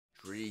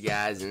Tree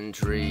guys and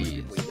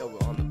trees.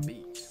 Yoga on the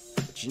beat.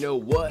 But you know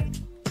what?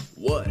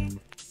 What?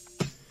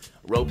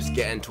 Ropes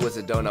getting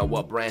twisted, don't know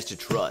what branch to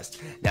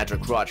trust. Natural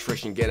crotch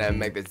friction gonna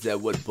make this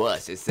dead wood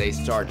bust. It say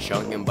start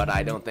chunking, but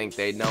I don't think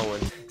they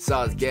knowin'.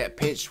 Saws get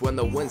pinched when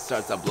the wind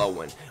starts a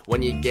blowin'.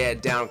 When you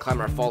get down,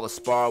 climb or fall a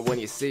spar. When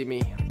you see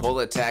me, pull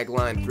the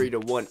tagline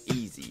 3-to-1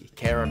 easy.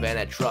 Caravan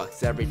at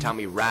trucks every time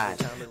we ride.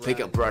 Pick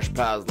up brush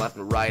piles left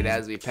and right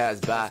as we pass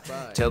by.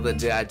 Till the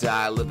day I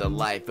die, live the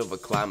life of a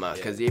climber.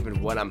 Cause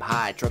even when I'm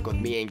high, truck with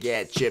me and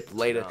get chipped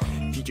later.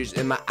 Futures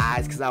in my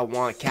eyes cause I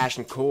want cash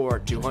and core.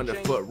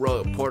 200-foot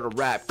rope, porter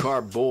wrap,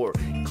 cardboard.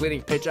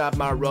 Cleaning pitch off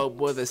my rope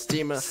with a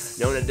steamer.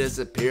 Known to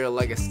disappear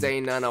like a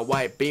stain on a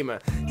white beamer.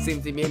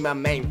 Seems to be my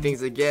main things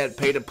to get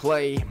paid to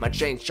play. My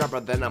chain's sharper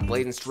than I'm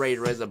blazing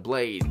straighter as a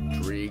blade.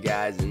 Tree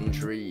guys and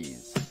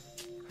trees.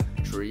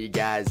 Tree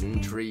guys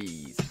and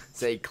trees.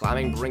 Say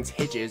climbing brings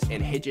hitches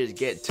and hitches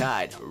get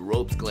tied.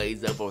 Ropes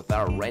glaze up with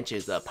our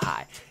wrenches up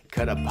high.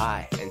 Cut a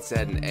pie and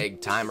set an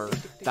egg timer.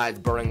 Thighs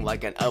burning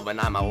like an oven,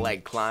 I'm a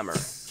leg climber.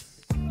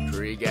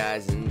 Tree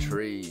guys and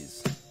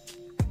trees.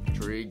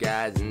 Tree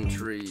guys and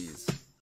trees.